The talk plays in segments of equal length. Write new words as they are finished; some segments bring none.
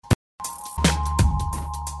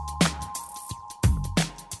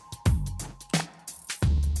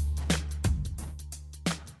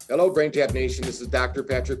Hello, Brain Tap Nation. This is Dr.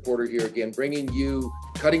 Patrick Porter here again, bringing you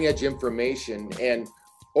cutting edge information. And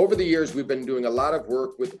over the years, we've been doing a lot of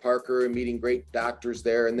work with Parker and meeting great doctors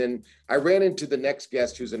there. And then I ran into the next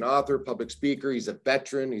guest, who's an author, public speaker. He's a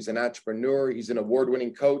veteran. He's an entrepreneur. He's an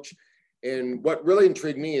award-winning coach. And what really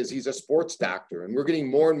intrigued me is he's a sports doctor, and we're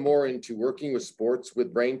getting more and more into working with sports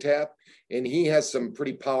with Brain Tap. And he has some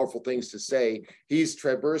pretty powerful things to say. He's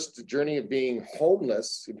traversed the journey of being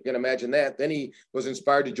homeless, if you can imagine that. Then he was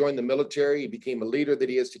inspired to join the military. He became a leader that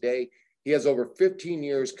he is today. He has over 15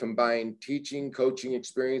 years combined teaching, coaching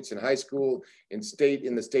experience in high school and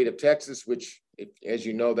in the state of Texas, which, as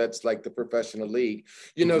you know, that's like the professional league.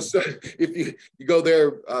 So if you go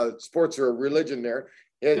there, sports are a religion there.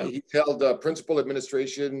 Yeah. He's held a principal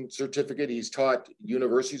administration certificate. He's taught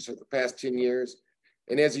universities for the past 10 years.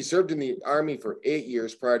 And as he served in the Army for 8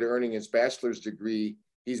 years prior to earning his bachelor's degree,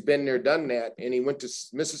 he's been there, done that, and he went to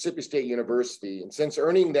Mississippi State University. And since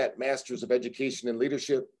earning that Master's of Education in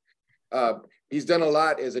Leadership, he's done a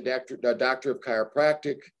lot as a doctor of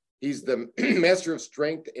chiropractic. He's the Master of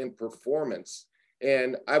Strength and Performance.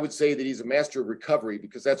 And I would say that he's a master of recovery,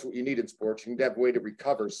 because that's what you need in sports. You need to have a way to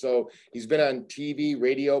recover. So he's been on TV,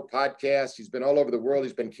 radio, podcasts. He's been all over the world.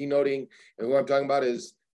 He's been keynoting. And who I'm talking about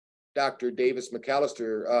is Dr. Davis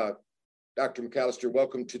McAlister. Dr. McAlister,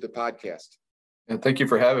 welcome to the podcast. And thank you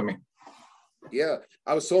for having me. Yeah,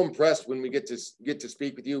 I was so impressed when we get to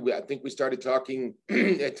speak with you. I think we started talking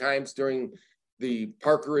at times during the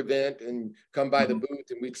Parker event and come by the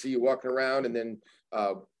booth, and we'd see you walking around. And then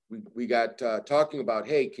we got talking about,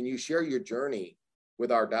 hey, can you share your journey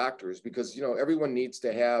with our doctors? Because, everyone needs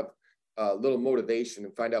to have a little motivation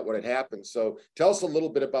and find out what had happened. So tell us a little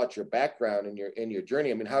bit about your background and your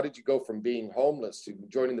journey. I mean, how did you go from being homeless to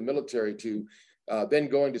joining the military to then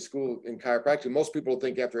going to school in chiropractic? Most people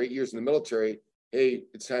think after 8 years in the military, hey,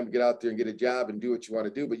 it's time to get out there and get a job and do what you want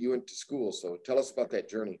to do, but you went to school. So tell us about that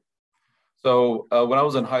journey. So when I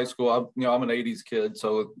was in high school, I'm an 80s kid,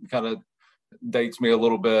 so it kind of dates me a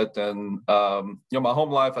little bit. And, my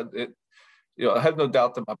home life, I have no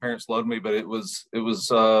doubt that my parents loved me, but it was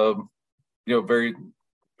very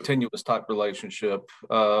tenuous type relationship,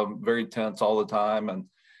 very tense all the time.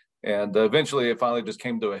 And eventually it finally just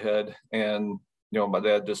came to a head, and, my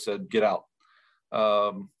dad just said, get out.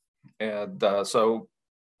 So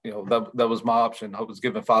that was my option. I was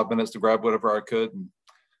given 5 minutes to grab whatever I could and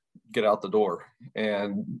get out the door,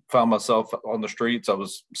 and found myself on the streets. I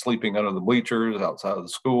was sleeping under the bleachers outside of the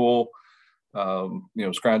school,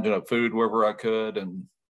 scrounging up food wherever I could,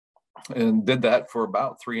 and did that for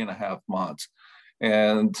about 3.5 months.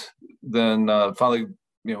 And then finally,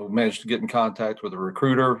 managed to get in contact with a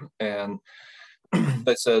recruiter, and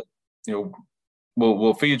they said,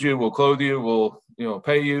 we'll feed you, we'll clothe you, we'll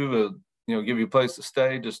pay you, give you a place to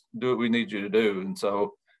stay, just do what we need you to do. And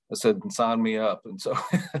so I said, sign me up. And so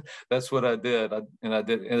that's what I did.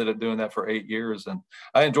 Ended up doing that for 8 years. And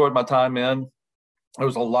I enjoyed my time in. There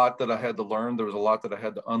was a lot that I had to learn. There was a lot that I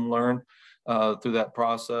had to unlearn through that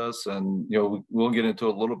process. And, we'll get into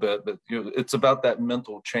it a little bit, but, it's about that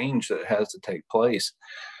mental change that has to take place,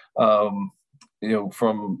 from,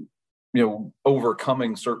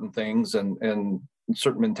 overcoming certain things and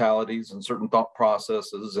certain mentalities and certain thought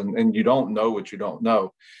processes, and you don't know what you don't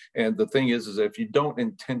know. And the thing is if you don't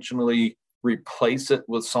intentionally replace it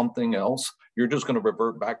with something else, you're just going to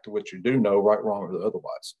revert back to what you do know, right, wrong, or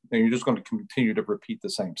otherwise. And you're just going to continue to repeat the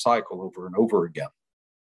same cycle over and over again.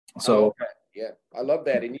 So yeah, I love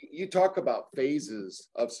that. And you talk about phases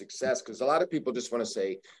of success, because a lot of people just want to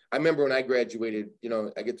say, I remember when I graduated,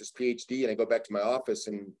 I get this PhD and I go back to my office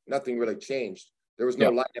and nothing really changed. There was no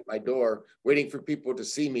light at my door waiting for people to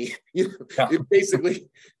see me. Basically,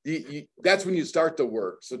 that's when you start the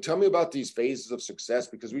work. So tell me about these phases of success,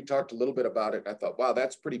 because we talked a little bit about it. And I thought, wow,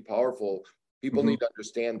 that's pretty powerful. People need to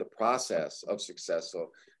understand the process of success.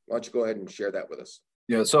 So why don't you go ahead and share that with us?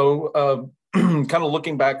 Yeah. So kind of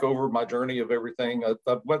looking back over my journey of everything, I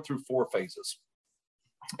went through 4 phases.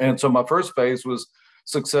 And so my first phase was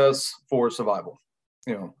success for survival.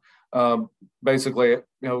 Basically,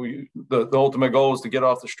 the ultimate goal is to get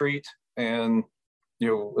off the street and,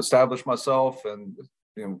 establish myself and,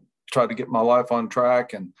 try to get my life on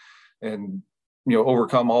track and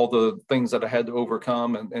overcome all the things that I had to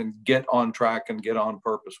overcome and get on track and get on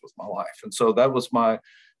purpose with my life. And so that was my,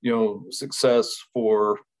 success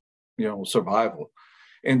for, survival.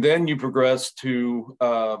 And then you progress to,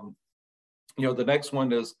 the next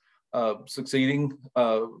one is succeeding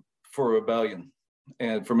for rebellion.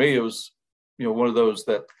 And for me, it was, one of those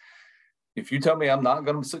that if you tell me I'm not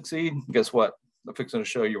going to succeed, guess what? I'm fixing to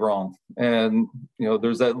show you wrong. And,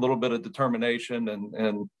 there's that little bit of determination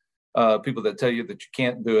and people that tell you that you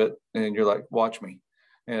can't do it, and you're like, watch me.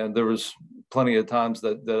 And there was plenty of times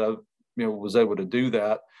that I was able to do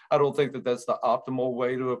that. I don't think that that's the optimal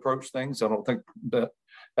way to approach things. I don't think that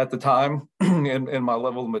at the time, in my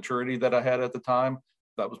level of maturity that I had at the time,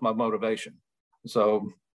 that was my motivation. So,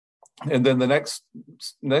 and then the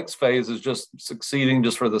next phase is just succeeding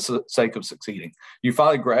just for the sake of succeeding. You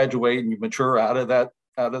finally graduate and you mature out of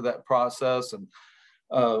that process and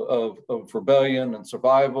of rebellion and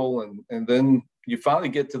survival, and then you finally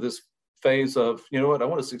get to this phase of, you know what, I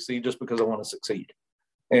want to succeed just because I want to succeed.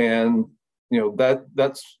 And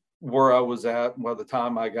that's where I was at by the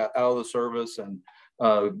time I got out of the service and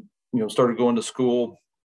started going to school.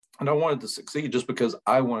 And I wanted to succeed just because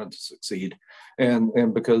I wanted to succeed,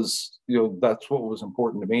 and because that's what was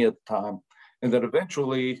important to me at the time. And that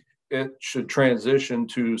eventually it should transition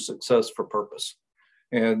to success for purpose,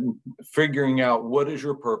 and figuring out what is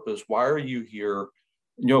your purpose, why are you here,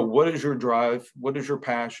 what is your drive, what is your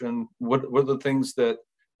passion, what are the things that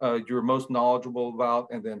you're most knowledgeable about,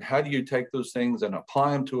 and then how do you take those things and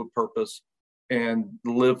apply them to a purpose and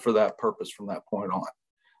live for that purpose from that point on.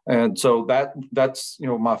 And so that's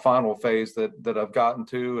my final phase that I've gotten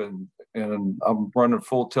to, and I'm running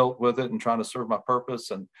full tilt with it and trying to serve my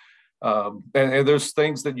purpose. And there's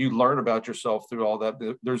things that you learn about yourself through all that.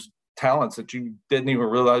 There's talents that you didn't even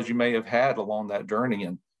realize you may have had along that journey,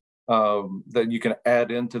 and that you can add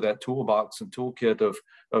into that toolbox and toolkit of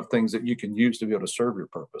things that you can use to be able to serve your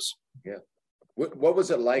purpose. Yeah. What was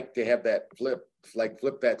it like to have that flip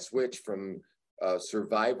that switch from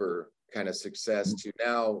survivor kind of success to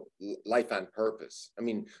now life on purpose? I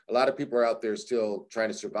mean, a lot of people are out there still trying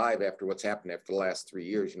to survive after what's happened after the last 3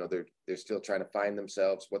 years. They're still trying to find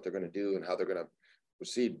themselves, what they're going to do and how they're going to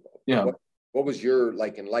proceed. Yeah. What was your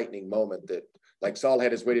enlightening moment that, like Saul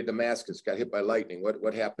had his way to Damascus, got hit by lightning?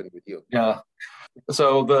 What happened with you? Yeah.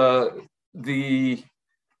 So the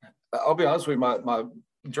I'll be honest with you, my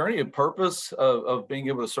journey of purpose of being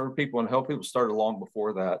able to serve people and help people started long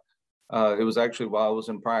before that. It was actually while I was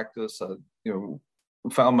in practice. I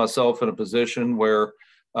found myself in a position where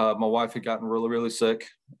my wife had gotten really, really sick,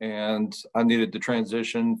 and I needed to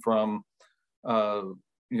transition from the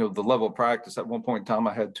level of practice. At one point in time,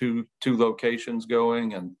 I had two locations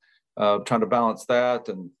going, and trying to balance that.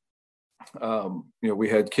 And we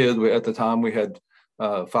had kids. At the time, we had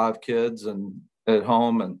 5 kids and at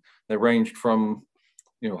home, and they ranged from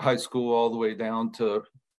high school all the way down to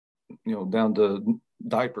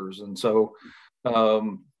diapers. And so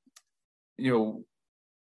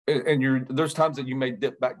there's times that you may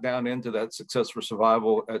dip back down into that success for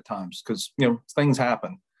survival at times, because things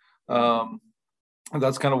happen. And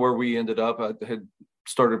that's kind of where we ended up. I had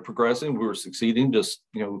started progressing. We were succeeding just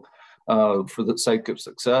for the sake of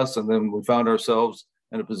success. And then we found ourselves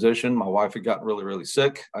in a position. My wife had gotten really, really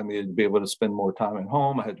sick. I needed to be able to spend more time at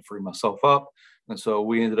home. I had to free myself up. And so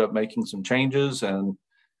we ended up making some changes. And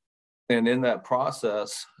in that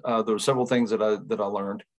process, there were several things that I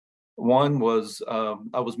learned. One was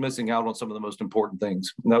I was missing out on some of the most important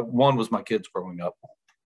things. Now, one was my kids growing up.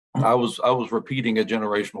 I was repeating a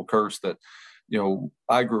generational curse that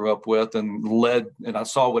I grew up with and I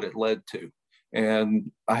saw what it led to.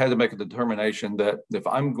 And I had to make a determination that if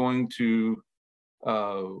I'm going to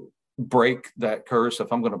break that curse,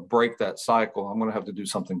 if I'm going to break that cycle, I'm going to have to do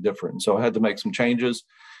something different. And so I had to make some changes,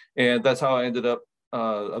 and that's how I ended up.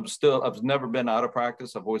 I've never been out of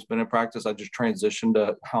practice. I've always been in practice. I just transitioned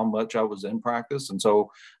to how much I was in practice. And so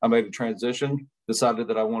I made a transition, decided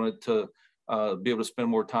that I wanted to be able to spend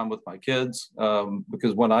more time with my kids,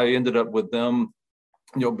 because when I ended up with them,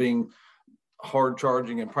 being hard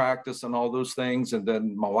charging in practice and all those things, and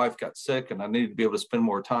then my wife got sick, and I needed to be able to spend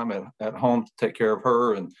more time at home to take care of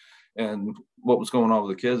her and what was going on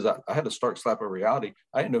with the kids. I had to start slapping reality.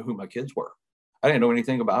 I didn't know who my kids were. I didn't know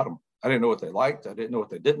anything about them. I didn't know what they liked. I didn't know what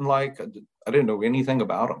they didn't like. I didn't know anything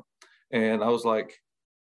about them. And I was like,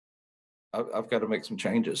 I've got to make some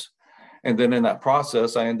changes. And then in that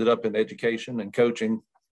process, I ended up in education and coaching,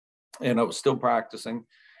 and I was still practicing.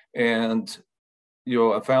 And,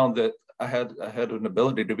 I found that I had an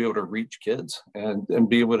ability to be able to reach kids and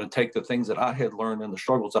be able to take the things that I had learned and the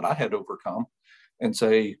struggles that I had overcome and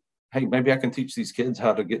say, hey, maybe I can teach these kids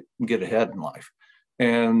how to get ahead in life.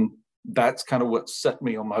 And that's kind of what set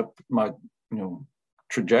me on my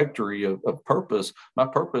trajectory of purpose. My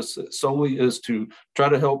purpose solely is to try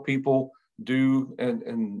to help people do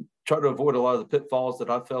and try to avoid a lot of the pitfalls that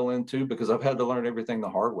I fell into, because I've had to learn everything the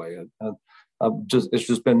hard way. It's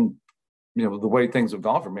just been, the way things have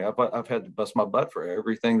gone for me. I've had to bust my butt for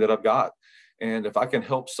everything that I've got. And if I can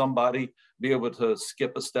help somebody be able to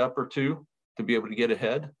skip a step or two to be able to get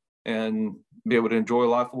ahead, and be able to enjoy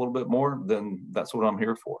life a little bit more, then that's what I'm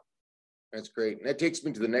here for. That's great. And that takes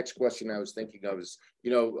me to the next question I was thinking of is, a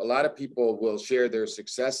lot of people will share their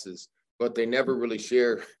successes, but they never really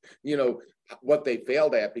share, what they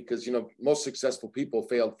failed at, because, most successful people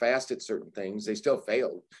failed fast at certain things. They still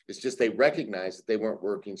failed. It's just they recognize that they weren't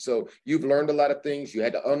working. So you've learned a lot of things. You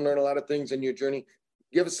had to unlearn a lot of things in your journey.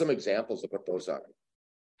 Give us some examples of what those are.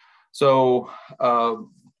 So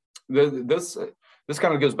this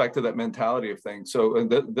kind of goes back to that mentality of things. So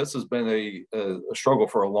this has been a struggle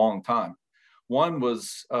for a long time. One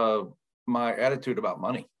was my attitude about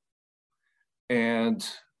money. And,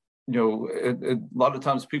 a lot of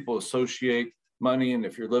times people associate money, and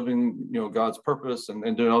if you're living, God's purpose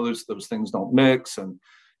and doing all those things don't mix,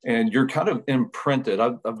 and you're kind of imprinted.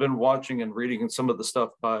 I've been watching and reading some of the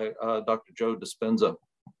stuff by Dr. Joe Dispenza,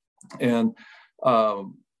 and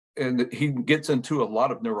he gets into a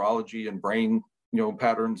lot of neurology and brain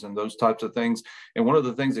patterns and those types of things. And one of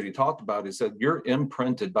the things that he talked about, he said, you're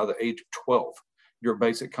imprinted by the age of 12, your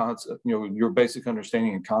basic concept, your basic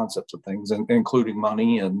understanding and concepts of things, and including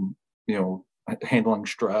money and, handling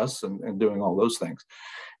stress and doing all those things.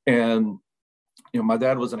 And, my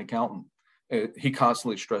dad was an accountant. He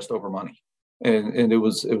constantly stressed over money, and it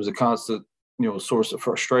was a constant, source of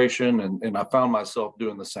frustration. And I found myself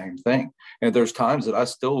doing the same thing. And there's times that I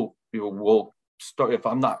still, will start, if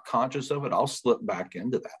I'm not conscious of it, I'll slip back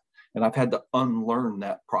into that. And I've had to unlearn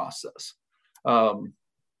that process. One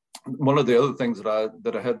of the other things that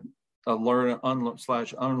I had unlearned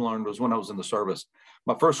was when I was in the service.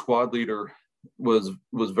 My first squad leader was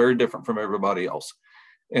very different from everybody else.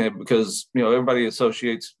 And because, everybody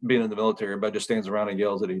associates being in the military, everybody just stands around and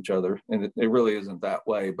yells at each other. And it really isn't that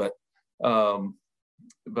way. But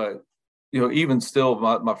even still,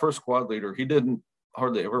 my first squad leader, he didn't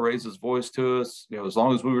hardly ever raise his voice to us. As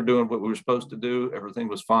long as we were doing what we were supposed to do, everything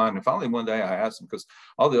was fine. And finally, one day I asked him, because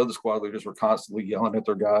all the other squad leaders were constantly yelling at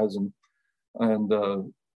their guys and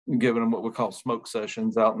giving them what we call smoke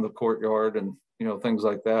sessions out in the courtyard and, things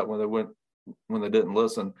like that when they didn't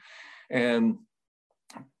listen. And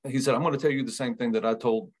he said, I'm going to tell you the same thing that I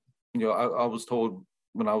told, I was told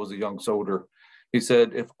when I was a young soldier. He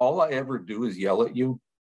said, if all I ever do is yell at you,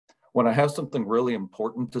 when I have something really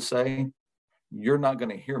important to say, you're not going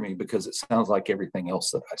to hear me because it sounds like everything else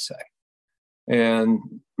that I say. And,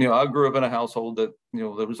 I grew up in a household that, there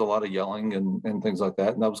was a lot of yelling and things like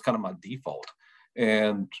that. And that was kind of my default.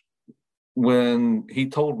 And when he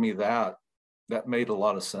told me that made a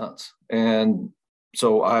lot of sense. And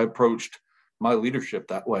so I approached my leadership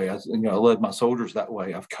that way. I led my soldiers that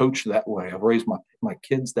way. I've coached that way. I've raised my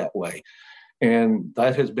kids that way. And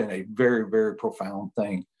that has been a very, very profound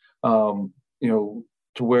thing. To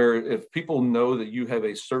where if people know that you have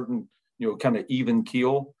a certain, kind of even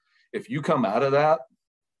keel, if you come out of that,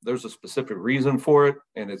 there's a specific reason for it,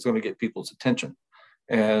 and it's going to get people's attention.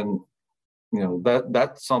 And,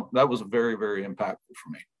 that was very, very impactful for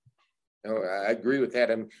me. I agree with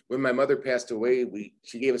that. And when my mother passed away,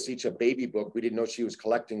 she gave us each a baby book. We didn't know she was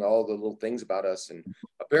collecting all the little things about us. And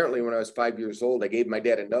apparently when I was 5 years old, I gave my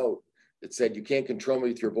dad a note that said, you can't control me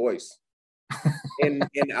with your voice. and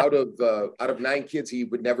out of 9 kids, he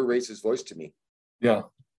would never raise his voice to me. Yeah.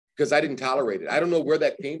 Because I didn't tolerate it. I don't know where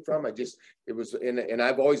that came from. And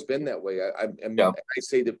I've always been that way. I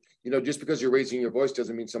say that, just because you're raising your voice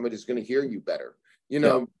doesn't mean somebody's going to hear you better,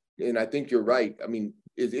 and I think you're right. I mean,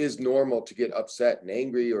 it is normal to get upset and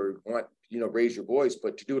angry or want, raise your voice,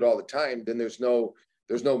 but to do it all the time, then there's no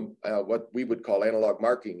what we would call analog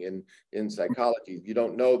marking in psychology. You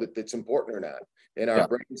don't know that it's important or not. And our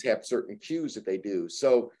brains have certain cues that they do.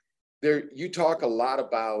 So you talk a lot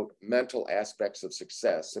about mental aspects of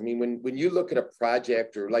success. I mean, when you look at a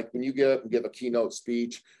project, or like when you get up and give a keynote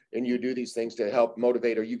speech and you do these things to help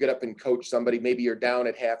motivate, or you get up and coach somebody, maybe you're down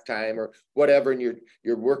at halftime or whatever, and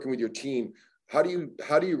you're working with your team. How do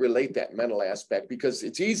you relate that mental aspect? Because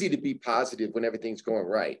it's easy to be positive when everything's going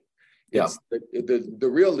right. It's the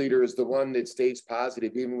real leader is the one that stays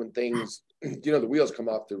positive even when things, the wheels come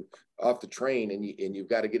off the train, and you've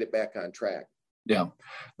got to get it back on track. Yeah.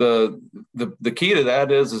 The key to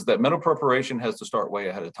that is that mental preparation has to start way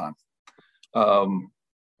ahead of time.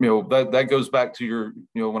 That goes back to your,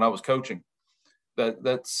 when I was coaching,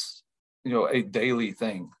 that's, a daily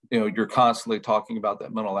thing. You're constantly talking about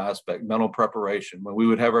that mental aspect, mental preparation. When we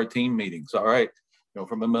would have our team meetings, all right,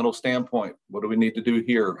 from a mental standpoint, what do we need to do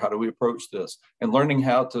here? How do we approach this? And learning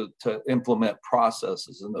how to implement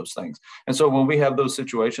processes and those things. And so when we have those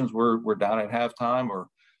situations where we're down at halftime, or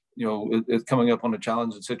it's coming up on a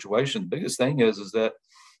challenging situation, the biggest thing is that,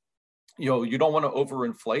 you don't want to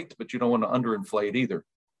overinflate, but you don't want to underinflate either.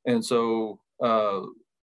 And so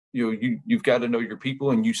you've got to know your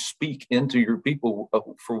people, and you speak into your people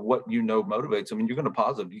for what motivates them, and you're going to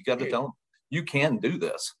positive. You got to tell them you can do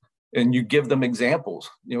this, and you give them examples.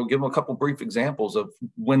 Give them a couple brief examples of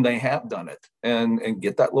when they have done it, and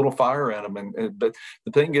get that little fire in them. But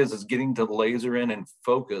the thing is getting to laser in and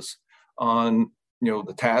focus on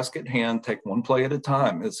the task at hand. Take one play at a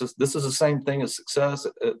time. This is the same thing as success.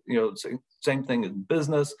 Same thing in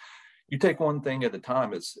business. You take one thing at a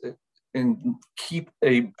time. And keep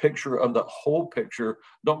a picture of the whole picture.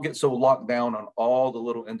 Don't get so locked down on all the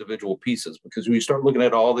little individual pieces, because when you start looking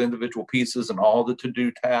at all the individual pieces and all the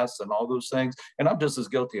to-do tasks and all those things, and I'm just as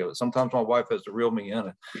guilty of it. Sometimes my wife has to reel me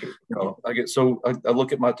in. I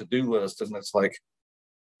look at my to-do list, and it's like,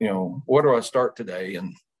 where do I start today?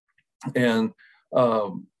 And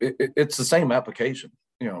it's the same application.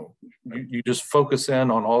 You just focus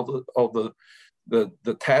in on all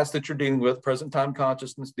the task that you're dealing with, present time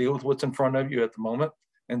consciousness, deal with what's in front of you at the moment,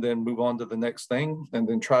 and then move on to the next thing, and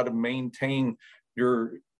then try to maintain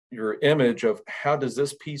your image of how does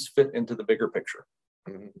this piece fit into the bigger picture.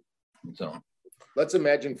 Mm-hmm. So let's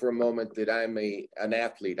imagine for a moment that I'm an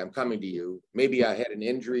athlete. I'm coming to you. Maybe I had an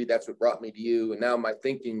injury. That's what brought me to you. And now my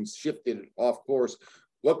thinking's shifted off course.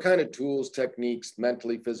 What kind of tools, techniques,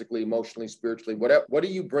 mentally, physically, emotionally, spiritually, what do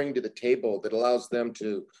you bring to the table that allows them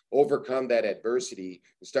to overcome that adversity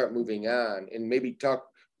and start moving on? And maybe talk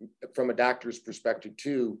from a doctor's perspective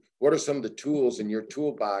too. What are some of the tools in your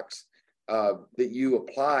toolbox that you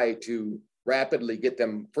apply to rapidly get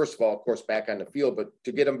them, first of all, of course, back on the field, but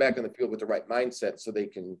to get them back on the field with the right mindset so they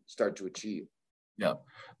can start to achieve? Yeah.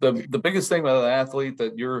 The biggest thing with an athlete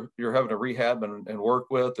that you're having to rehab and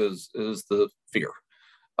work with is the fear.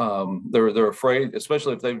 They're afraid,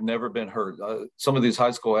 especially if they've never been hurt. Some of these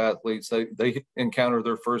high school athletes, they encounter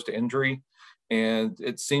their first injury, and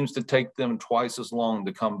it seems to take them twice as long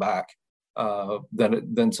to come back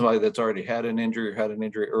than somebody that's already had an injury or had an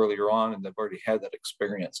injury earlier on, and they've already had that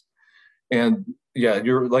experience. And yeah,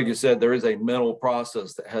 like you said, there is a mental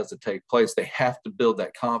process that has to take place. They have to build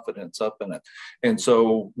that confidence up in it. And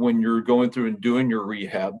so when you're going through and doing your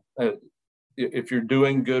rehab, if you're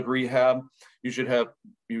doing good rehab, you should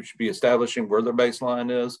be establishing where their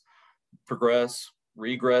baseline is, progress,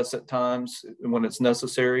 regress at times when it's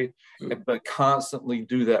necessary, but constantly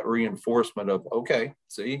do that reinforcement of, okay,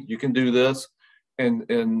 see, you can do this,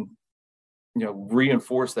 and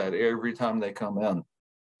reinforce that every time they come in,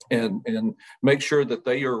 and make sure that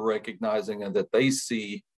they are recognizing and that they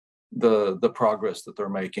see the progress that they're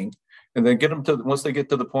making, and then get them to, once they get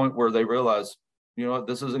to the point where they realize,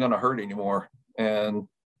 this isn't going to hurt anymore, and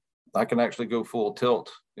I can actually go full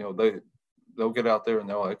tilt. They'll get out there and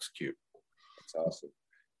they'll execute. That's awesome.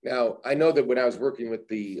 Now, I know that when I was working with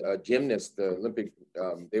the gymnasts, the Olympic,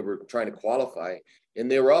 they were trying to qualify, and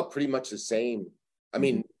they were all pretty much the same. I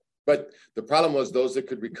mean, but the problem was those that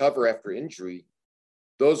could recover after injury,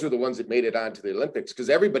 those are the ones that made it onto the Olympics, because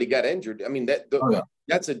everybody got injured. I mean,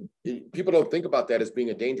 people don't think about that as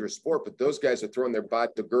being a dangerous sport, but those guys are throwing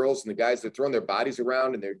the girls and the guys, they're throwing their bodies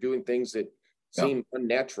around, and they're doing things that seem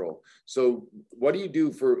unnatural. So what do you do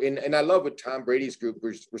and I love what Tom Brady's group,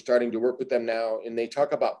 we're starting to work with them now, and they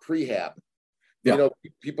talk about prehab. Yeah.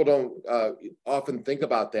 People don't often think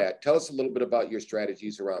about that. Tell us a little bit about your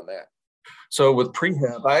strategies around that. So with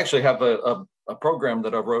prehab, I actually have a program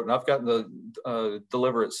that I wrote, and I've gotten to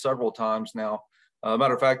deliver it several times now.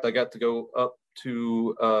 Matter of fact, I got to go up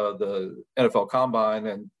to the NFL Combine,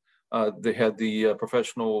 and they had the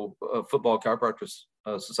Professional Football Chiropractic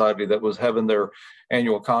Society that was having their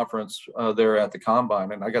annual conference there at the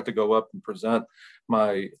Combine, and I got to go up and present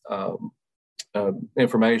my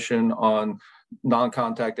information on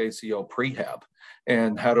non-contact ACL prehab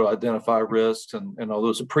and how to identify risks and all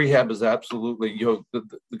those. Prehab is absolutely,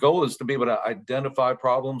 the goal is to be able to identify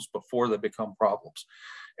problems before they become problems.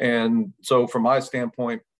 And so from my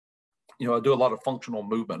standpoint, I do a lot of functional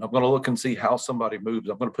movement. I'm going to look and see how somebody moves.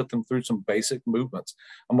 I'm going to put them through some basic movements.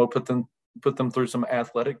 I'm going to put them through some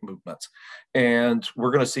athletic movements, and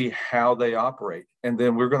we're going to see how they operate. And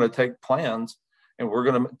then we're going to take plans, and we're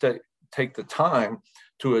going to take the time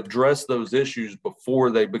to address those issues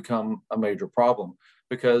before they become a major problem,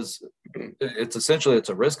 because it's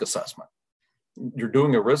a risk assessment. You're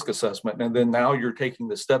doing a risk assessment, and then now you're taking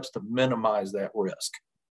the steps to minimize that risk.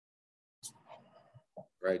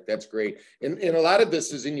 Right. That's great. And a lot of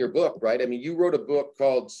this is in your book, right? I mean, you wrote a book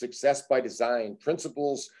called Success by Design,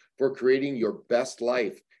 Principles for Creating Your Best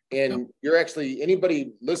Life. And you're actually,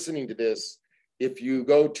 anybody listening to this, if you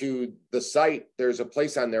go to the site, there's a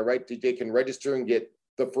place on there, right? They can register and get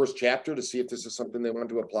the first chapter to see if this is something they want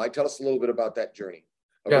to apply. Tell us a little bit about that journey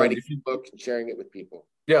of writing a book and sharing it with people.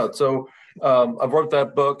 Yeah. So I wrote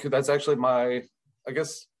that book. That's actually my, I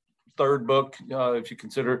guess, third book, if you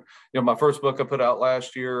consider, my first book I put out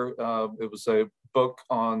last year. It was a book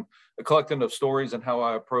on a collection of stories and how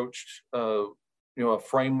I approached, a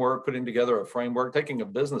framework, putting together a framework, taking a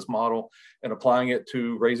business model and applying it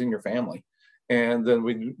to raising your family. And then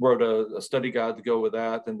we wrote a study guide to go with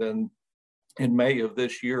that. And then in May of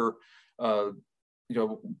this year,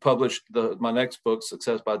 published my next book,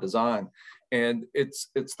 Success by Design. And it's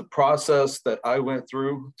the process that I went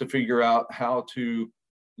through to figure out how to,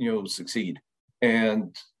 succeed.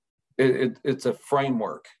 And it's a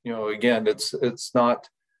framework. Again, it's not,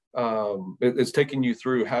 it's taking you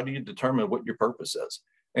through how do you determine what your purpose is,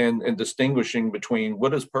 and distinguishing between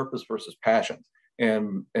what is purpose versus passion,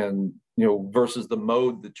 and versus the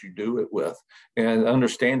mode that you do it with, and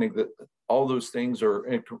understanding that all those things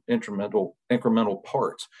are incremental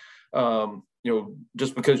parts.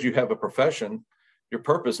 Just because you have a profession, your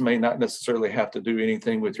purpose may not necessarily have to do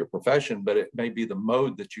anything with your profession, but it may be the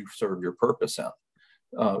mode that you serve your purpose in,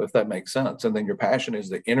 if that makes sense. And then your passion is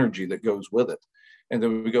the energy that goes with it. And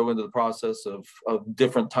then we go into the process of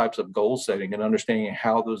different types of goal setting and understanding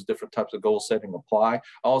how those different types of goal setting apply. I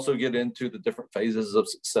also get into the different phases of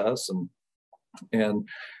success and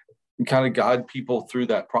kind of guide people through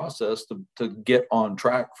that process to get on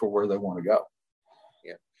track for where they want to go.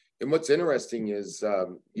 Yeah. And what's interesting is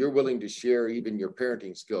you're willing to share even your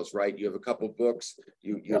parenting skills, right? You have a couple of books.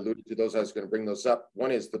 You alluded to those. I was going to bring those up.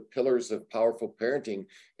 One is The Pillars of Powerful Parenting.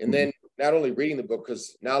 And then not only reading the book,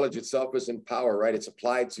 because knowledge itself isn't power, right? It's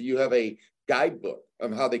applied. So you have a guidebook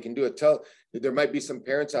of how they can do it. There might be some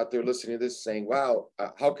parents out there listening to this saying, wow,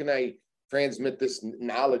 how can I transmit this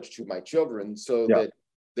knowledge to my children so that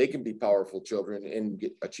they can be powerful children and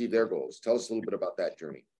achieve their goals? Tell us a little bit about that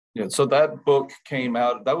journey. Yeah, so that book came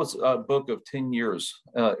out, that was a book of 10 years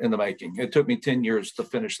in the making. It took me 10 years to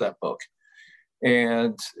finish that book.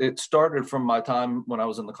 And it started from my time when I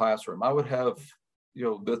was in the classroom. I would have,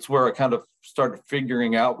 that's where I kind of started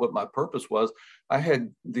figuring out what my purpose was. I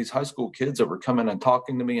had these high school kids that were coming and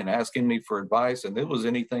talking to me and asking me for advice. And it was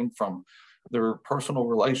anything from their personal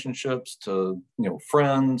relationships to,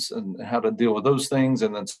 friends and how to deal with those things,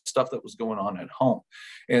 and then stuff that was going on at home.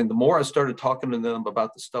 And the more I started talking to them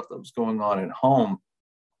about the stuff that was going on at home,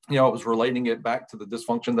 I was relating it back to the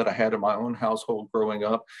dysfunction that I had in my own household growing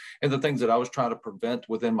up and the things that I was trying to prevent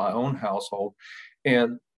within my own household,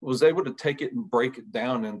 and was able to take it and break it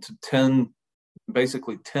down into 10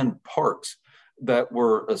 parts that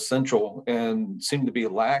were essential and seemed to be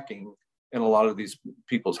lacking in a lot of these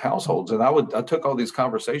people's households. And I took all these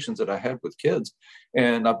conversations that I had with kids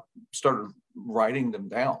and I started writing them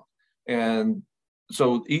down. And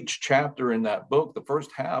so each chapter in that book, the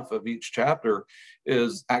first half of each chapter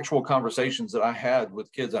is actual conversations that I had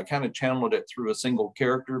with kids. I kind of channeled it through a single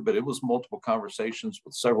character, but it was multiple conversations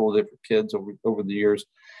with several different kids over the years.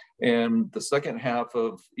 And the second half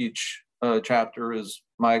of each chapter is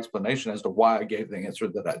my explanation as to why I gave the answer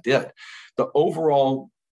that I did. The overall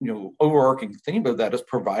overarching theme of that is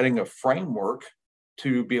providing a framework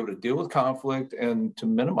to be able to deal with conflict and to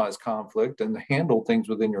minimize conflict and handle things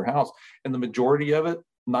within your house. And the majority of it,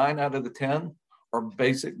 9 out of the 10, are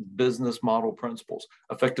basic business model principles: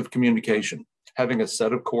 effective communication, having a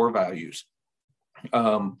set of core values,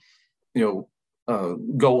 goal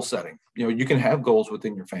setting. You can have goals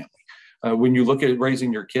within your family. When you look at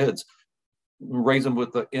raising your kids, raise them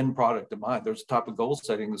with the end product in mind. There's a type of goal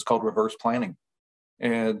setting that's called reverse planning.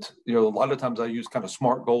 And, a lot of times I use kind of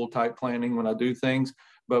SMART goal type planning when I do things,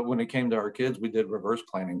 but when it came to our kids, we did reverse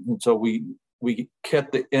planning. And so we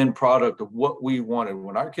kept the end product of what we wanted.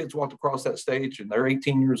 When our kids walked across that stage and they're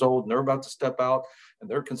 18 years old and they're about to step out and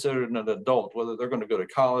they're considered an adult, whether they're going to go to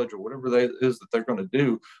college or whatever it is that they're going to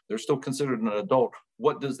do, they're still considered an adult.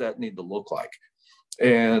 What does that need to look like?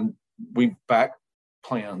 And we back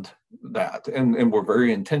planned that. And we're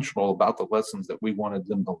very intentional about the lessons that we wanted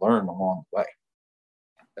them to learn along the way.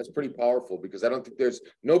 That's pretty powerful, because I don't think there's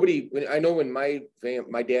nobody. I know when my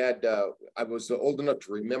dad, I was old enough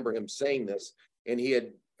to remember him saying this, and he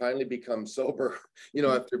had finally become sober,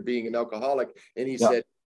 after being an alcoholic. And he said,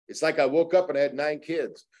 it's like I woke up and I had 9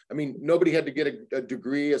 kids. I mean, nobody had to get a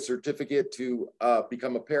degree, a certificate to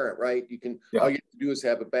become a parent, right? All you have to do is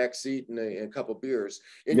have a back seat and a couple beers,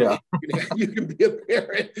 and you can be a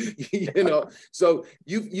parent, So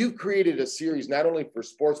you've created a series not only for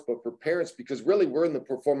sports but for parents, because really we're in the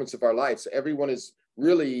performance of our lives. Everyone is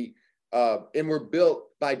really, and we're built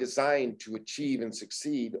by design to achieve and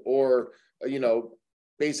succeed, or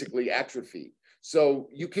basically atrophy. So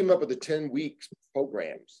you came up with the 10-week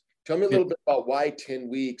programs. Tell me a little bit about why 10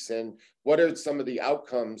 weeks and what are some of the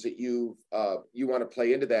outcomes that you want to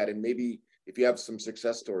play into that, and maybe if you have some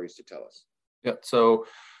success stories to tell us. Yeah, so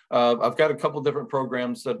I've got a couple different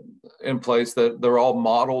programs that in place that they're all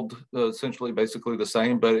modeled essentially basically the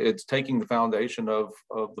same, but it's taking the foundation of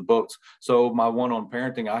the books. So my one on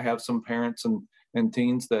parenting, I have some parents and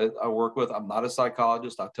teens that I work with. I'm not a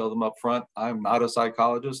psychologist. I tell them up front, I'm not a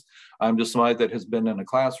psychologist. I'm just somebody that has been in a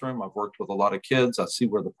classroom. I've worked with a lot of kids. I see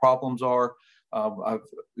where the problems are.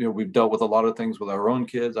 We've dealt with a lot of things with our own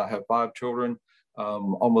kids. I have 5 children.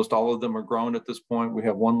 Almost all of them are grown at this point. We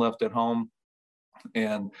have one left at home.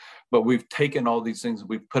 But we've taken all these things and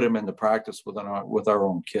we've put them into practice with our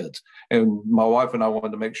own kids. And my wife and I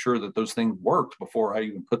wanted to make sure that those things worked before I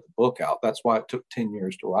even put the book out. That's why it took 10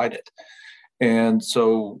 years to write it. And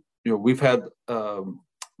so, we had a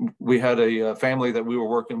family that we were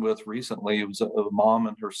working with recently. It was a mom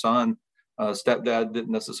and her son. Stepdad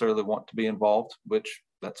didn't necessarily want to be involved, which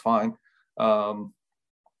that's fine. Mom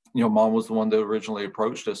was the one that originally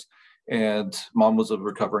approached us, and mom was a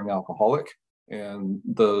recovering alcoholic. And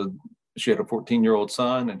she had a 14-year-old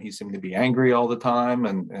son, and he seemed to be angry all the time.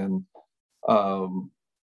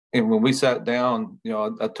 And when we sat down,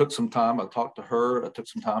 I took some time. I talked to her. I took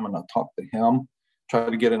some time, and I talked to him, tried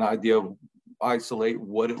to get an idea of isolate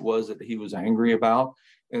what it was that he was angry about,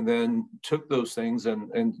 and then took those things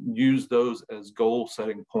and used those as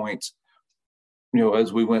goal-setting points.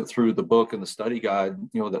 As we went through the book and the study guide,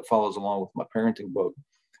 that follows along with my parenting book.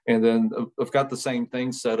 And then I've got the same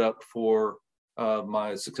thing set up for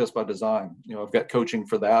my Success by Design. I've got coaching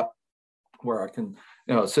for that, where I can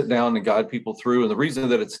sit down and guide people through. And the reason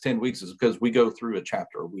that it's 10 weeks is because we go through a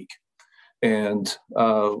chapter a week. And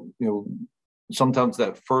sometimes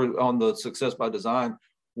on the Success by Design,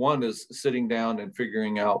 one is sitting down and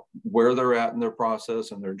figuring out where they're at in their process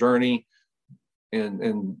and their journey,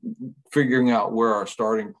 and figuring out where our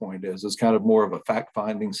starting point is. It's kind of more of a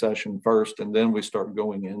fact-finding session first, and then we start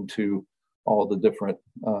going into all the different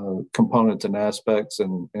components and aspects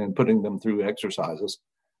and putting them through exercises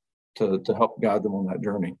to help guide them on that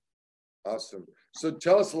journey. Awesome. So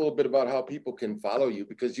tell us a little bit about how people can follow you,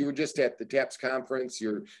 because you were just at the TAPS conference.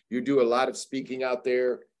 You do a lot of speaking out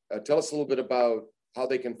there. Tell us a little bit about how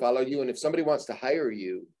they can follow you. And if somebody wants to hire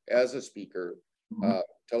you as a speaker,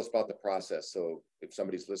 tell us about the process. So if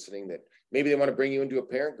somebody's listening that maybe they want to bring you into a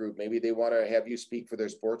parent group, maybe they want to have you speak for their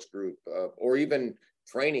sports group, or even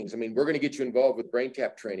trainings. I mean, we're going to get you involved with brain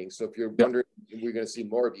tap training. So if you're wondering, we're going to see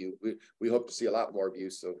more of you. We hope to see a lot more of you.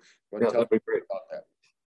 So that'd be great about that.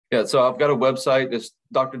 Yeah, so I've got a website. It's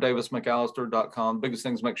drdavismcalister.com. Biggest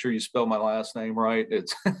thing is make sure you spell my last name right.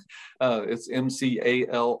 It's it's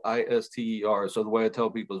McAlister. So the way I tell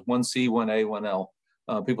people is 1 C, 1 A, 1 L.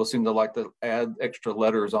 People seem to like to add extra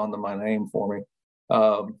letters onto my name for me.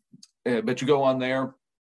 But you go on there,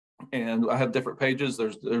 and I have different pages.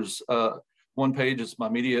 There's one page is my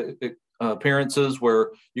media appearances,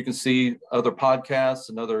 where you can see other podcasts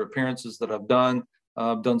and other appearances that I've done.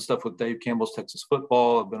 I've done stuff with Dave Campbell's Texas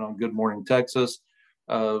Football. I've been on Good Morning Texas.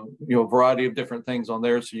 A variety of different things on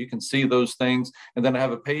there, so you can see those things. And then I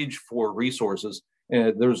have a page for resources.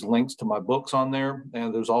 And there's links to my books on there,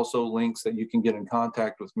 and there's also links that you can get in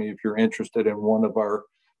contact with me if you're interested in one of our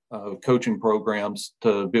coaching programs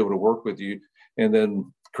to be able to work with you. And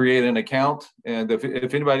then create an account. And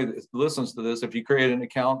if anybody listens to this, if you create an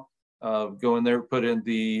account, go in there, put in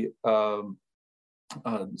the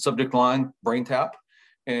subject line brain tap,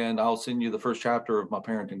 and I'll send you the first chapter of my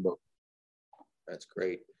parenting book. That's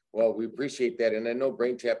great. Well, we appreciate that. And I know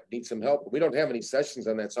brain tap needs some help, but we don't have any sessions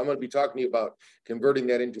on that. So I'm going to be talking to you about converting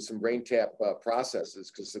that into some brain tap processes,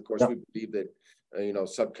 because of course we believe that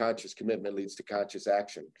subconscious commitment leads to conscious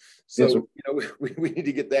action. So we need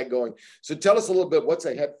to get that going. So tell us a little bit what's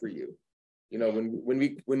ahead for you.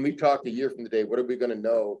 When we talk a year from today, what are we going to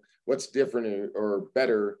know? What's different or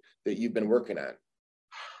better that you've been working on?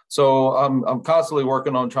 So I'm constantly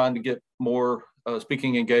working on trying to get more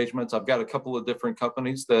speaking engagements. I've got a couple of different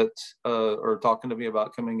companies that are talking to me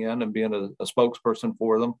about coming in and being a spokesperson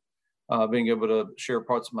for them, being able to share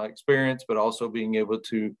parts of my experience, but also being able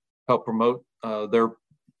to help promote their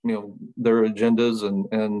agendas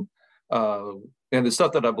and the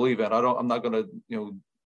stuff that I believe in. I'm not going to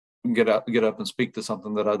get up and speak to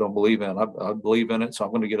something that I don't believe in. I believe in it, so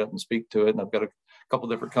I'm going to get up and speak to it. And I've got a couple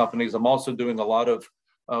different companies. I'm also doing a lot of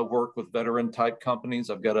work with veteran type companies.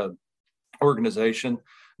 I've got a organization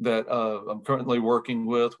that I'm currently working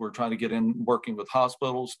with. We're trying to get in working with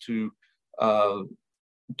hospitals to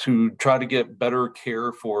try to get better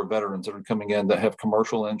care for veterans that are coming in that have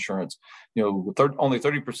commercial insurance. Only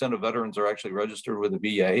 30% of veterans are actually registered with the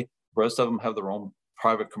VA. The rest of them have their own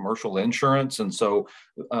private commercial insurance. And so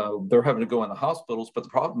they're having to go in the hospitals. But the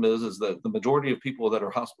problem is that the majority of people that are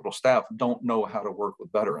hospital staff don't know how to work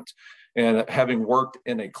with veterans. And having worked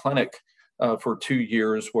in a clinic for 2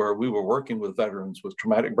 years where we were working with veterans with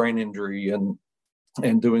traumatic brain injury and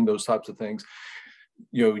doing those types of things,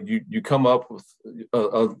 you come up with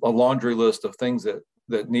a laundry list of things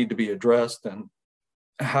that need to be addressed and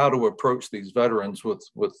how to approach these veterans with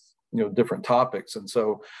different topics. And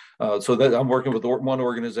so that I'm working with one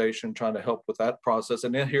organization trying to help with that process.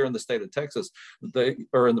 And then here in the state of Texas, they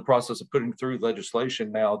are in the process of putting through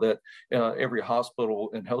legislation now that every hospital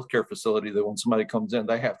and healthcare facility, that when somebody comes in,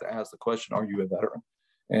 they have to ask the question, are you a veteran?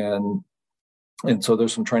 And so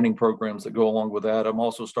there's some training programs that go along with that. I'm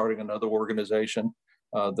also starting another organization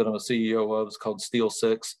that I'm a CEO of. It's called Steel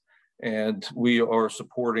 6. And we are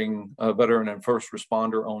supporting veteran and first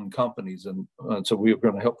responder owned companies. And so we're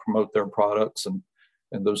going to help promote their products and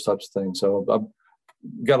those types of things. So I've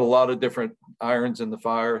got a lot of different irons in the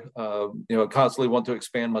fire. I constantly want to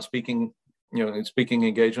expand my speaking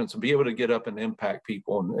engagements and be able to get up and impact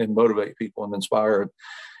people and motivate people and inspire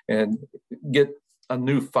and get a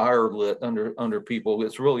new fire lit under people.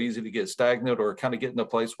 It's really easy to get stagnant or kind of get in a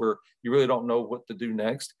place where you really don't know what to do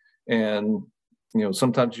next. And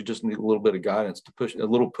sometimes you just need a little bit of guidance to push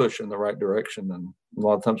in the right direction. And a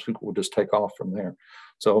lot of times people will just take off from there.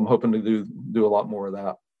 So I'm hoping to do a lot more of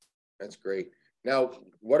that. That's great. Now,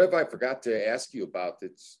 what have I forgot to ask you about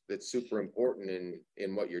that's super important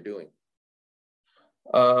in what you're doing?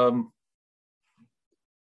 I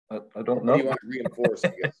don't know. Do you want to reinforce,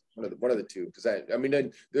 I guess, one of the two? Because I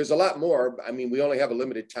mean, there's a lot more. I mean, we only have a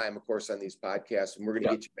limited time, of course, on these podcasts, and we're going to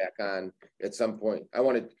get you back on at some point. I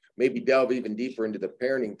want to maybe delve even deeper into the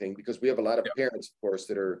parenting thing, because we have a lot of parents, of course,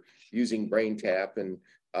 that are using Brain Tap. And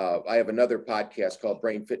I have another podcast called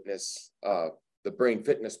Brain Fitness, the Brain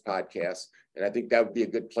Fitness Podcast. And I think that would be a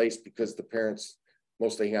good place because the parents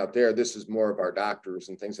mostly hang out there. This is more of our doctors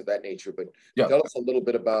and things of that nature. But tell us a little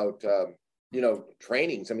bit about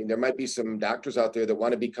trainings. I mean, there might be some doctors out there that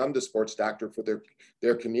want to become the sports doctor for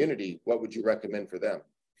their community. What would you recommend for them?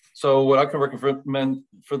 So what I can recommend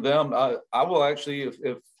for them, I will actually,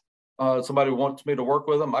 if somebody wants me to work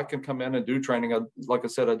with them, I can come in and do training. Like I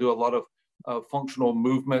said, I do a lot of functional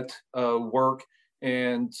movement work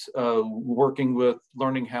and working with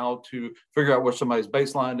learning how to figure out where somebody's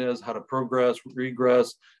baseline is, how to progress,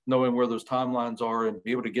 regress, knowing where those timelines are, and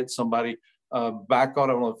be able to get somebody back on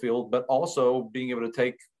the field, but also being able to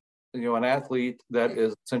take an athlete that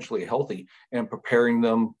is essentially healthy and preparing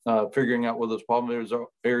them, figuring out where those problem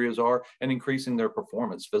areas are and increasing their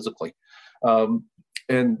performance physically.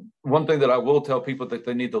 And one thing that I will tell people that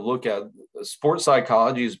they need to look at, sports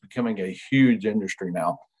psychology is becoming a huge industry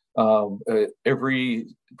now. Every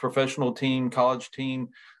professional team, college team,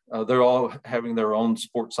 they're all having their own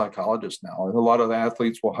sports psychologist now. And a lot of the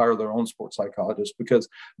athletes will hire their own sports psychologist because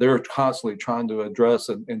they're constantly trying to address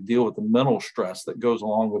and deal with the mental stress that goes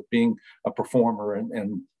along with being a performer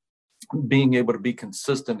and being able to be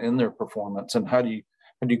consistent in their performance. And how do you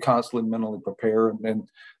constantly mentally prepare and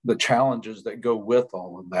the challenges that go with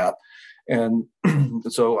all of that. And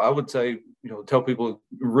so I would say, tell people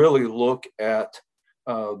really look at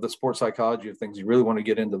the sports psychology of things. You really want to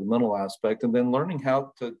get into the mental aspect, and then learning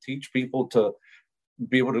how to teach people to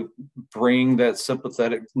be able to bring that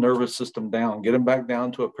sympathetic nervous system down, get them back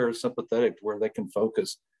down to a parasympathetic where they can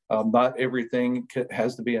focus. Not everything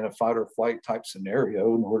has to be in a fight or flight type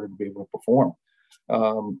scenario in order to be able to perform.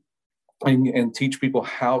 And teach people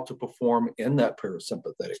how to perform in that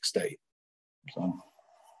parasympathetic state. So.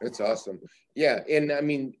 That's awesome. Yeah. And I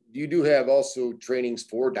mean, you do have also trainings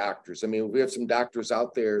for doctors. I mean, we have some doctors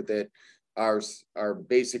out there that are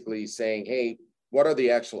basically saying, hey, what are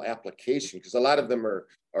the actual applications? Because a lot of them are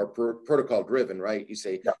protocol driven, right? You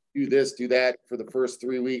say, do this, do that for the first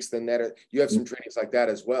 3 weeks, then that. You have some trainings like that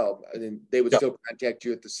as well. And they would still contact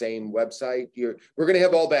you at the same website. We're going to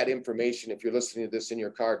have all that information. If you're listening to this in your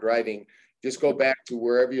car driving, just go back to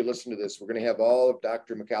wherever you listen to this. We're going to have all of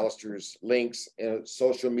Dr. McAlister's links and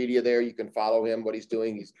social media there. You can follow him, what he's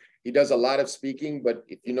doing. He does a lot of speaking, but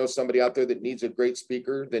if you know somebody out there that needs a great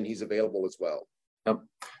speaker, then he's available as well. Yep.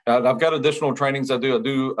 I've got additional trainings I do. I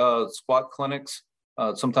do squat clinics.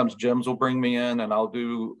 Sometimes gyms will bring me in, and I'll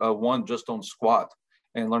do one just on squat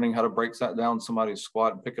and learning how to break that down somebody's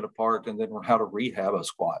squat and pick it apart, and then how to rehab a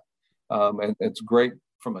squat. And it's great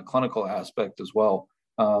from a clinical aspect as well.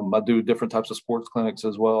 I do different types of sports clinics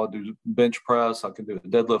as well. I do bench press. I can do a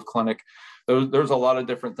deadlift clinic. There's a lot of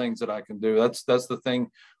different things that I can do. That's the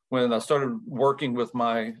thing. When I started working with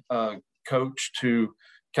my coach to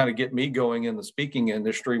kind of get me going in the speaking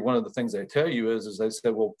industry, one of the things they tell you is they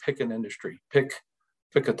said, well, pick an industry, pick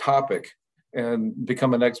pick a topic and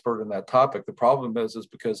become an expert in that topic. The problem is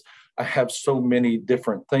because I have so many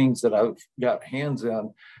different things that I've got hands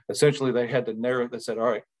in. Essentially, they had to narrow. They said, all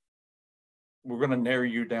right, we're going to narrow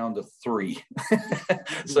you down to 3.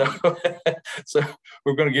 so, so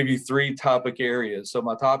we're going to give you 3 topic areas. So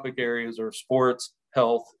my topic areas are sports,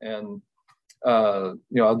 health, and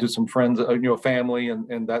I'll do some friends, family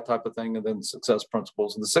and that type of thing, and then success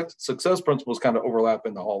principles. And the success principles kind of overlap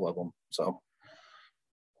into all of them.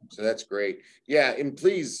 So that's great. Yeah. And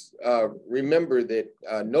please remember that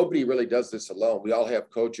nobody really does this alone. We all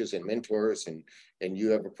have coaches and mentors, and you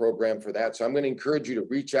have a program for that. So I'm going to encourage you to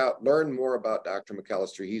reach out, learn more about Dr.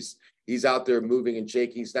 McAlister. He's out there moving and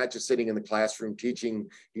shaking. He's not just sitting in the classroom teaching.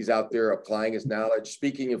 He's out there applying his knowledge,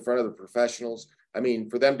 speaking in front of the professionals. I mean,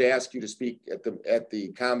 for them to ask you to speak at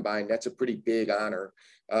the combine, that's a pretty big honor,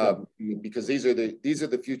 because these are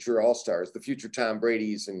the future all-stars, the future Tom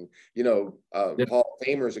Brady's, and Hall of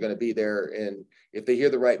Famers are going to be there. And if they hear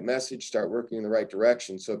the right message, start working in the right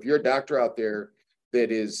direction. So if you're a doctor out there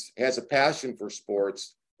that has a passion for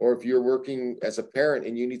sports, or if you're working as a parent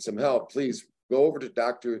and you need some help, please go over to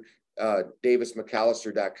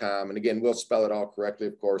drdavismcalister.com. And again, we'll spell it all correctly,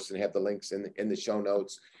 of course, and have the links in the show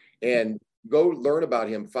notes. And go learn about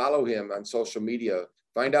him, follow him on social media,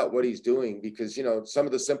 find out what he's doing, because, some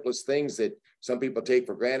of the simplest things that some people take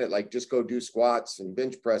for granted, like just go do squats and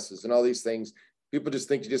bench presses and all these things, people just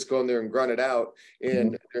think you just go in there and grunt it out.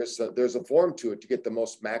 And there's a form to it to get the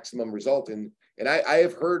most maximum result. And I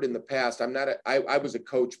have heard in the past, I was a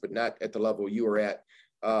coach, but not at the level you were at,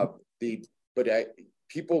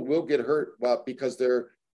 people will get hurt because they're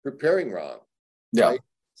preparing wrong. Yeah. Right?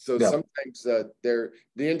 So sometimes the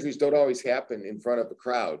injuries don't always happen in front of a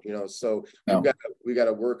crowd, so we got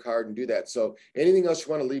to work hard and do that. So anything else you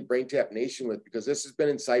want to leave Brain Tap Nation with, because this has been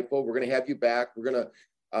insightful. We're going to have you back. We're going to,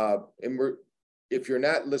 if you're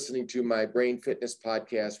not listening to my Brain Fitness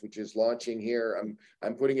podcast, which is launching here,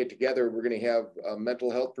 I'm putting it together. We're going to have mental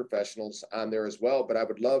health professionals on there as well, but I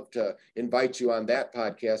would love to invite you on that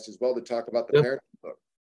podcast as well to talk about the parenting book.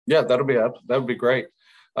 Yeah, that would be great.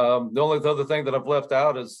 The only other thing that I've left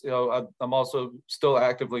out is, I'm also still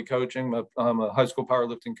actively coaching. I'm a high school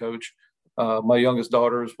powerlifting coach. My youngest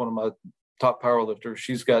daughter is one of my top powerlifters.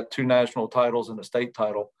 She's got 2 national titles and a state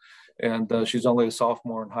title, and she's only a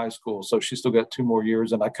sophomore in high school. So she's still got 2 more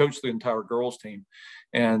years, and I coach the entire girls team.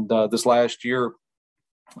 And this last year,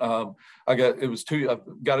 I've got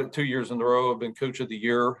it 2 years in a row. I've been coach of the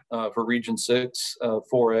year for Region 6,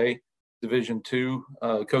 4A. Division 2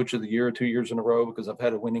 coach of the year 2 years in a row, because I've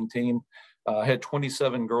had a winning team. I had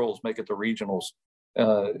 27 girls make it to regionals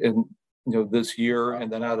this year,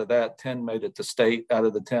 and then out of that, 10 made it to state. Out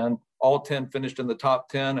of the 10, all 10 finished in the top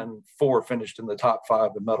 10, and 4 finished in the top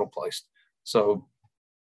 5 and medal placed. So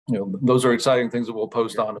those are exciting things that we'll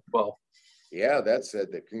post on as well. Yeah, that's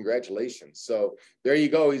congratulations. So there you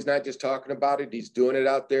go. He's not just talking about it; he's doing it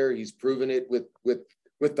out there. He's proven it with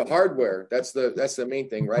the hardware. That's the main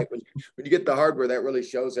thing, right? When you get the hardware, that really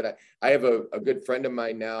shows it. I have a good friend of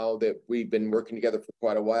mine now that we've been working together for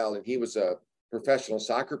quite a while, and he was a professional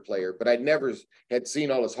soccer player, but I'd never had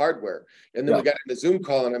seen all his hardware. And then we got in a Zoom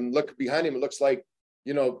call, and I'm looking behind him. It looks like,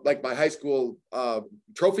 like my high school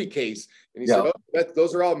trophy case. And he said, "Oh,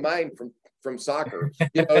 those are all mine from soccer."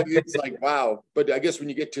 It's like, wow. But I guess when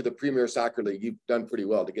you get to the Premier Soccer League, you've done pretty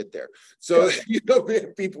well to get there. So,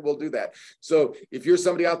 people will do that. So if you're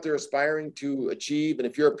somebody out there aspiring to achieve, and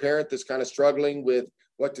if you're a parent that's kind of struggling with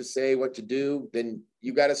what to say, what to do, then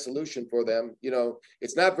you got a solution for them.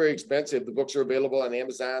 It's not very expensive. The books are available on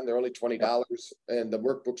Amazon. They're only $20, and the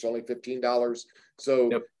workbook's only $15. So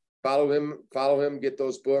follow him, get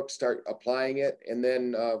those books, start applying it. And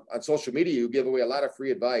then on social media, you give away a lot of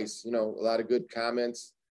free advice, a lot of good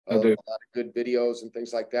comments, a lot of good videos and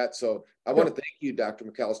things like that. So I want to thank you, Dr.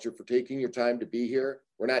 McAlister, for taking your time to be here.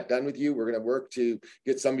 We're not done with you. We're going to work to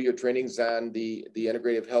get some of your trainings on the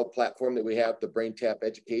integrative health platform that we have, the Brain Tap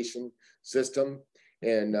education system,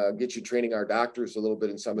 and get you training our doctors a little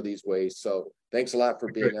bit in some of these ways. So thanks a lot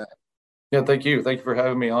for being on. Yeah, thank you. Thank you for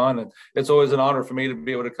having me on. And it's always an honor for me to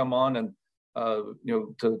be able to come on and,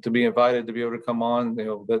 to be invited to be able to come on,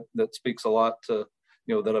 that speaks a lot to,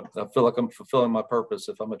 that I feel like I'm fulfilling my purpose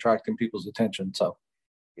if I'm attracting people's attention. So.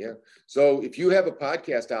 Yeah. So if you have a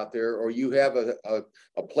podcast out there, or you have a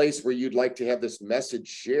place where you'd like to have this message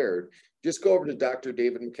shared, just go over to Dr.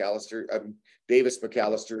 Davis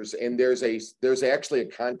McAlister's, and there's actually a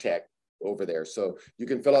contact over there. So you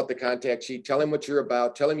can fill out the contact sheet, tell him what you're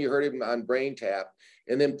about, tell him you heard him on Brain Tap,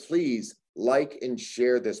 and then please like and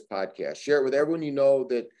share this podcast. Share it with everyone you know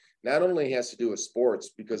that not only has to do with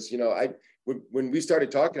sports, because, when we started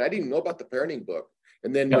talking, I didn't know about the parenting book.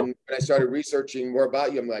 And then when I started researching more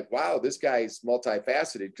about you, I'm like, wow, this guy's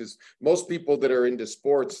multifaceted, because most people that are into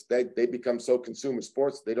sports, they become so consumed with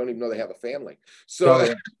sports, they don't even know they have a family.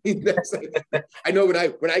 So I know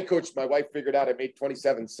when I coached, my wife figured out I made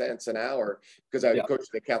 27 cents an hour because I coached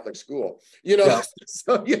at a Catholic school,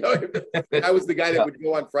 so, I was the guy that would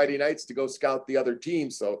go on Friday nights to go scout the other team.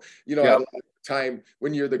 So, I had a lot of time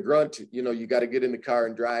when you're the grunt, you got to get in the car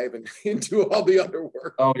and drive and do all the other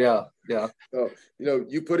work. Oh, yeah. Yeah. So,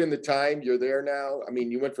 you put in the time, you're there now. I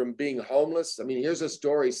mean, you went from being homeless. I mean, here's a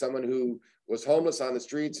story, someone who was homeless on the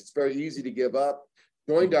streets. It's very easy to give up.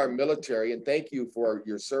 Joined our military, and thank you for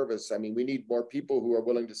your service. I mean, we need more people who are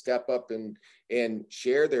willing to step up and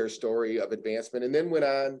share their story of advancement, and then went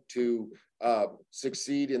on to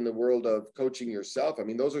succeed in the world of coaching yourself. I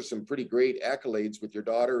mean, those are some pretty great accolades with your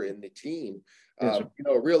daughter and the team. A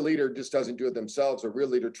real leader just doesn't do it themselves. A real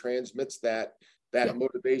leader transmits that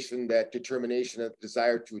motivation, that determination, that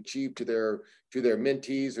desire to achieve to their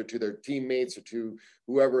mentees or to their teammates or to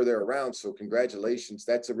whoever they're around. So congratulations.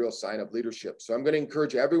 That's a real sign of leadership. So I'm going to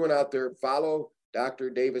encourage everyone out there, follow Dr.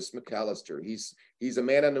 Davis McAlister. He's a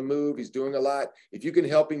man on the move. He's doing a lot. If you can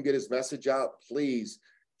help him get his message out, please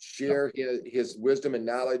share his wisdom and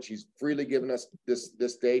knowledge. He's freely given us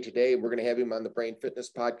this day today. We're going to have him on the Brain Fitness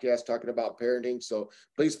podcast talking about parenting. So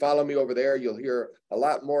please follow me over there. You'll hear a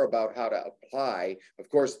lot more about how to apply. Of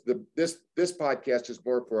course, this podcast is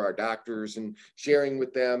more for our doctors and sharing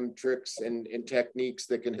with them tricks and techniques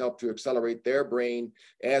that can help to accelerate their brain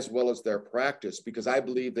as well as their practice. Because I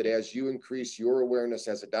believe that as you increase your awareness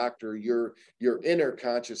as a doctor, your inner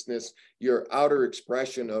consciousness, your outer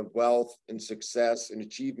expression of wealth and success and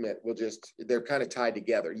achievement they're kind of tied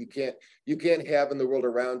together. You can't have in the world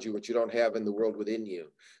around you what you don't have in the world within you.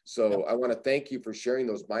 So I want to thank you for sharing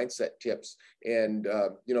those mindset tips, and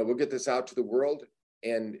we'll get this out to the world.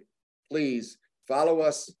 And please follow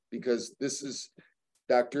us, because this is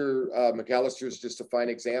Dr. McAlister is just a fine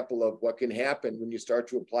example of what can happen when you start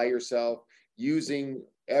to apply yourself using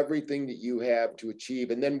everything that you have to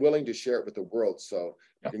achieve and then willing to share it with the world. So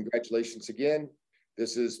congratulations again.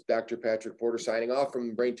 This is Dr. Patrick Porter signing off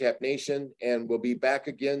from Brain Tap Nation, and we'll be back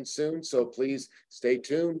again soon. So please stay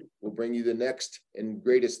tuned. We'll bring you the next and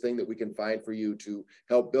greatest thing that we can find for you to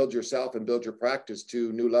help build yourself and build your practice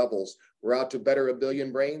to new levels. We're out to better a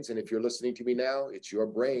billion brains. And if you're listening to me now, it's your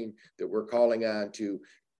brain that we're calling on to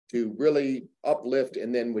really uplift.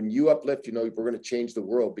 And then when you uplift, we're going to change the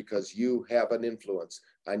world, because you have an influence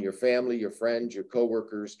on your family, your friends, your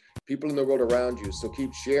coworkers, people in the world around you. So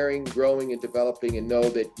keep sharing, growing, and developing, and know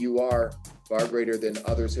that you are far greater than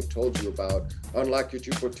others have told you about. Unlock your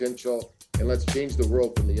true potential, and let's change the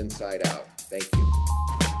world from the inside out. Thank you.